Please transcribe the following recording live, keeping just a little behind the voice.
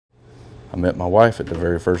I met my wife at the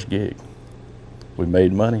very first gig. We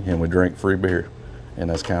made money and we drank free beer, and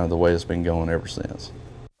that's kind of the way it's been going ever since.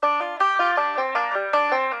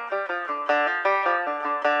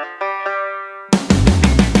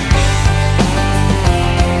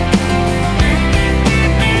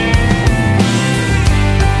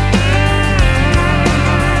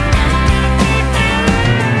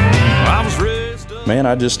 Man,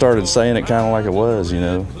 I just started saying it kind of like it was, you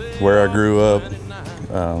know, where I grew up,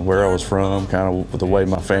 where I was from, kind of the way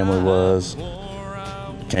my family was.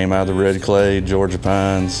 Came out of the red clay, Georgia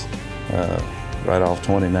pines, right off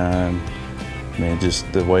 29. Man, just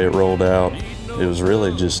the way it rolled out, it was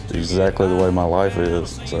really just exactly the way my life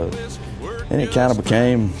is. So, and it kind of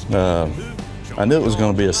became, I knew it was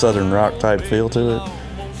going to be a Southern rock type feel to it,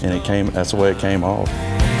 and it came. That's the way it came off.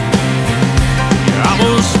 I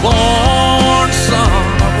was born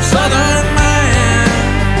son of a Southern man,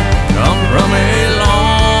 come from a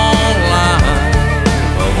long line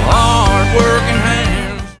of hard-working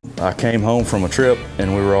hands. I came home from a trip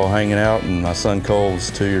and we were all hanging out, and my son Cole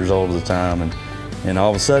was 2 years old at the time, and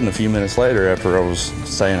all of a sudden, a few minutes later, after I was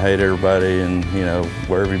saying hey to everybody and, you know,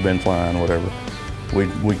 where have you been flying, whatever,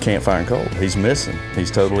 we can't find Cole. He's missing.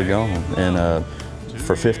 He's totally gone. And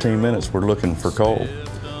for 15 minutes, we're looking for Cole,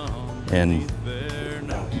 and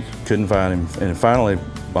couldn't find him. And finally,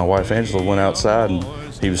 my wife Angela went outside, and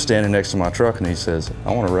he was standing next to my truck, and he says,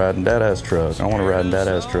 I want to ride in Dada's truck. I want to ride in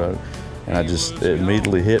Dada's truck. And it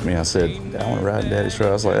immediately hit me. I said, I want to ride in Daddy's truck.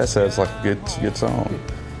 I was like, that sounds like a good song.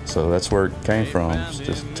 So that's where it came from. It's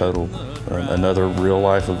just total, another real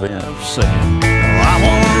life event. I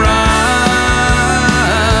want to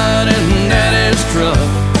ride in Daddy's truck,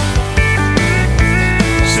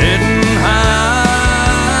 sitting high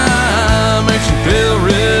makes you feel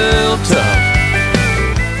real tough.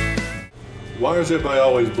 Why is everybody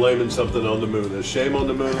always blaming something on the moon? There's shame on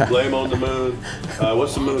the moon, blame on the moon.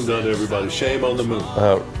 What's the moon done to everybody? Shame on the moon.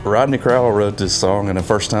 Rodney Crowell wrote this song, and the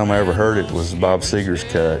first time I ever heard it was Bob Seger's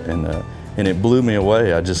cut, and it blew me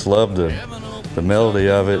away. I just loved the melody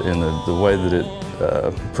of it and the way that it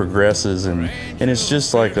progresses, and it's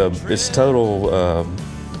just like it's total,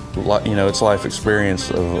 you know, it's life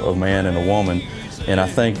experience of a man and a woman, and I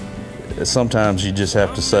think sometimes you just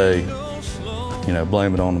have to say, you know,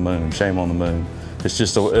 blame it on the moon, shame on the moon. It's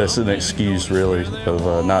just it's an excuse, really,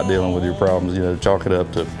 of not dealing with your problems. You know, chalk it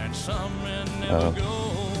up to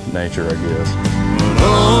nature, I guess.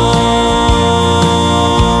 Oh,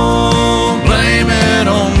 blame it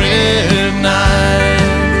on midnight.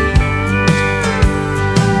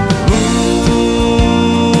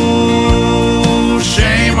 Ooh,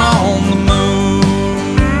 shame on the moon.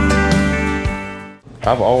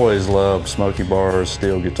 I've always loved smoky bars,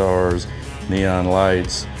 steel guitars, neon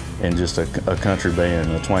lights, and just a country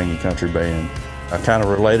band, a twangy country band. I kind of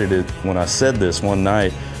related it when I said this one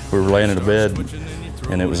night. We were laying in the bed,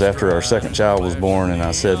 and it was after our second child was born, and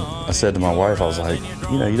I said to my wife, I was like,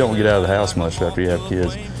 you know, you don't get out of the house much after you have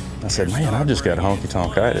kids. I said, man, I've just got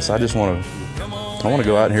honky-tonkitis. I want to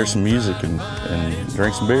go out and hear some music and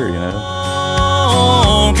drink some beer, you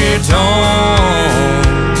know.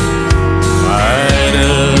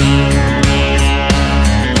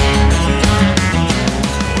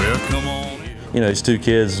 You know, these two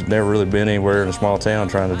kids never really been anywhere in a small town,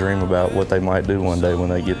 trying to dream about what they might do one day when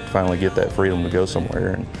they finally get that freedom to go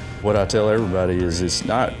somewhere. And what I tell everybody is it's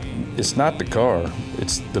not the car,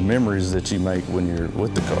 it's the memories that you make when you're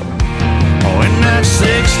with the car. Oh, in that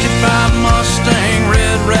 65 Mustang,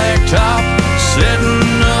 red rag top,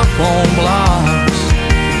 sitting up on blocks.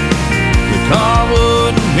 The car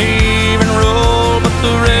wouldn't even roll, but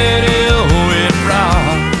the radio, it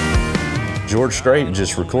rocked. George Strait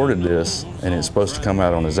just recorded this, and it's supposed to come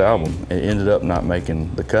out on his album. It ended up not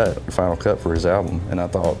making the final cut for his album. And I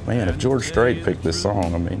thought, man, if George Strait picked this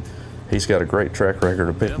song, I mean, he's got a great track record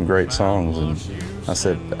of picking great songs. And I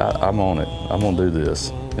said, I'm on it. I'm gonna do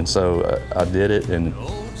this. And so I did it, and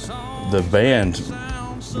the band,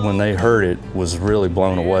 when they heard it, was really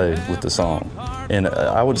blown away with the song. And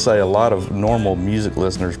I would say a lot of normal music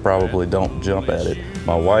listeners probably don't jump at it.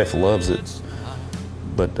 My wife loves it.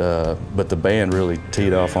 But the band really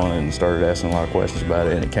teed off on it and started asking a lot of questions about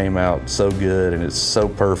it, and it came out so good, and it's so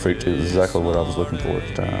perfect. It was exactly what I was looking for at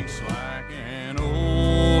the time. Like an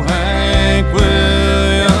old Hank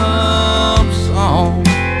Williams song.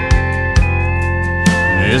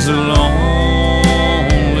 Is it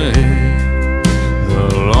lonely, the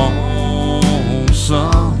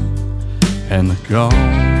lonesome, and the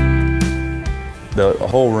gone? The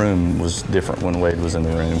whole room was different when Wade was in the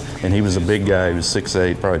room, and he was a big guy. He was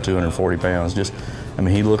 6'8", probably 240 pounds. I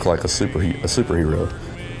mean, he looked like a superhero.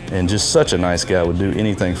 and just such a nice guy, would do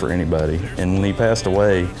anything for anybody. And when he passed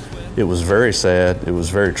away, it was very sad, it was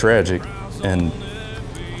very tragic, and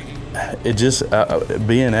it just,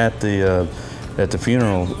 being at the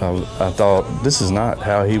funeral, I thought, this is not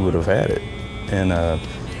how he would have had it. And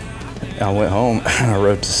I went home and I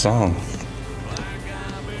wrote this song.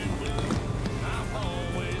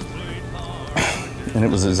 And it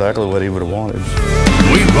was exactly what he would have wanted.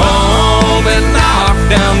 We've all been knocked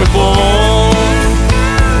down before,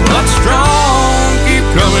 but strong, keep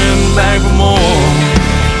coming back for more.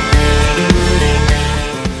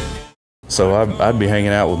 So I'd be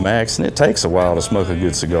hanging out with Max, and it takes a while to smoke a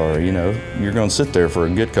good cigar. You know, you're going to sit there for a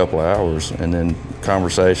good couple of hours, and then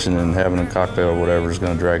conversation and having a cocktail or whatever is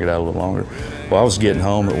going to drag it out a little longer. Well, I was getting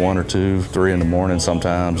home at 1 or 2, 3 in the morning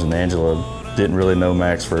sometimes, and Angela didn't really know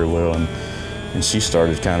Max very well, and she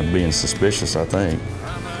started kind of being suspicious, I think.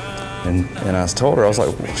 And I told her, I was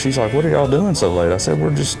like, she's like, what are y'all doing so late? I said,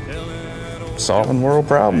 we're just solving world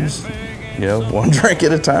problems, you know, one drink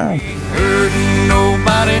at a time. Hurting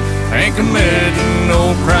nobody, ain't committing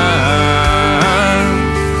no crime.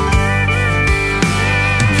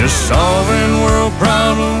 Just solving world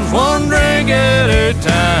problems, one drink at a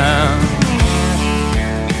time.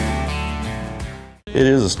 It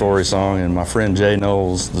is a story song, and my friend Jay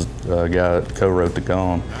Knowles, the guy that co-wrote The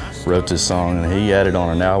Gone, wrote this song, and he had it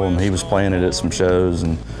on an album. He was playing it at some shows,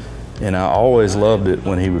 and I always loved it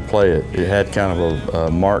when he would play it. It had kind of a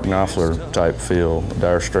Mark Knopfler type feel,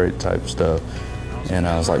 Dire Straits type stuff. And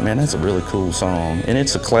I was like, man, that's a really cool song. And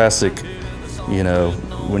it's a classic, you know,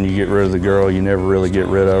 when you get rid of the girl, you never really get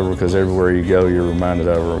rid of her, because everywhere you go, you're reminded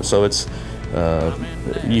of her. So it's,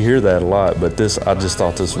 you hear that a lot, but this, I just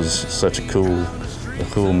thought this was such a cool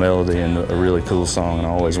melody and a really cool song, and I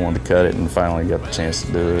always wanted to cut it, and finally got the chance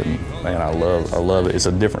to do it. And man, I love it. It's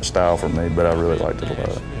a different style for me, but I really liked it a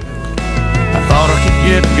lot. I thought I could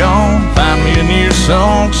get gone, find me a new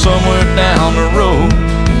song somewhere down the road,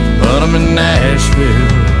 but I'm in Nashville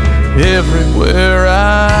everywhere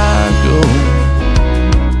I go.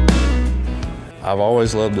 I've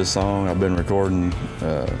always loved this song. I've been recording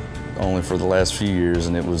only for the last few years,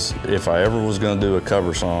 and it was, if I ever was going to do a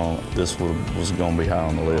cover song, this was going to be high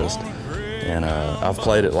on the list. And I've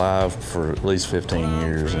played it live for at least 15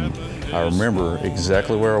 years, and I remember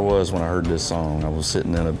exactly where I was when I heard this song. I was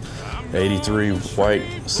sitting in a 83 white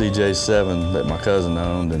CJ7 that my cousin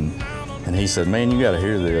owned, and he said, man, you got to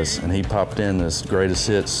hear this. And he popped in this greatest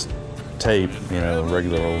hits tape, you know,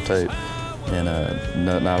 regular old tape, and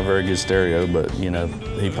not a very good stereo, but you know,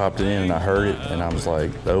 he popped it in and I heard it, and I was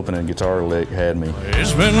like, the opening guitar lick had me.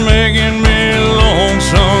 It's been making me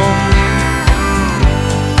lonesome,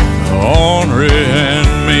 ornery and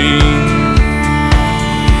mean.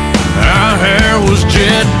 Our hair was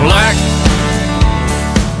jet black.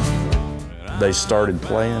 They started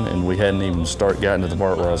playing, and we hadn't even gotten to the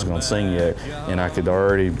part where I was going to sing yet, and I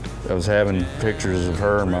was having pictures of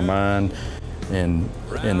her in my mind, and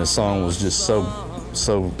the song was just so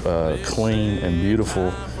clean and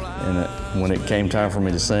beautiful, and when it came time for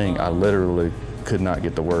me to sing, I literally could not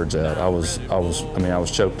get the words out. I was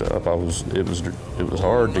choked up. It was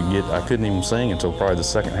hard to get. I couldn't even sing until probably the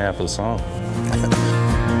second half of the song.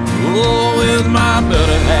 Oh, with my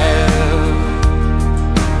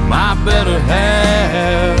better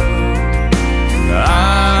half,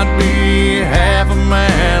 I'd be half a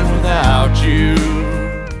man without you.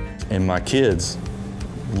 And my kids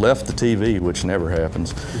left the TV, which never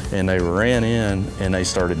happens, and they ran in and they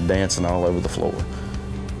started dancing all over the floor.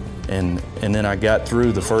 And then I got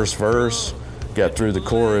through the first verse, got through the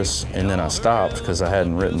chorus, and then I stopped because I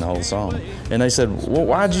hadn't written the whole song. And they said, well,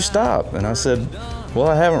 why'd you stop? And I said, well,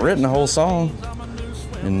 I haven't written the whole song.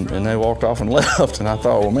 And they walked off and left, and I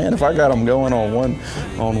thought, well, man, if I got them going on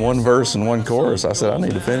one verse and one chorus, I said, I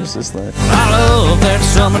need to finish this thing. I love that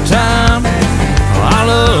summertime. I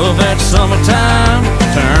love that summertime.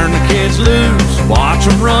 Turn the kids loose, watch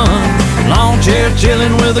them run. Long chair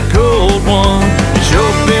chilling with a cold one. It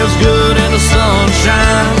sure feels good in the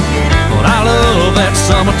sunshine. But I love that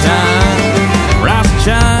summertime. Rise and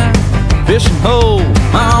shine, fish and hoe.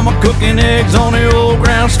 Mama cooking eggs on the old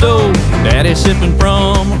ground stove. Daddy sipping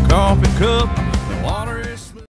from a coffee cup.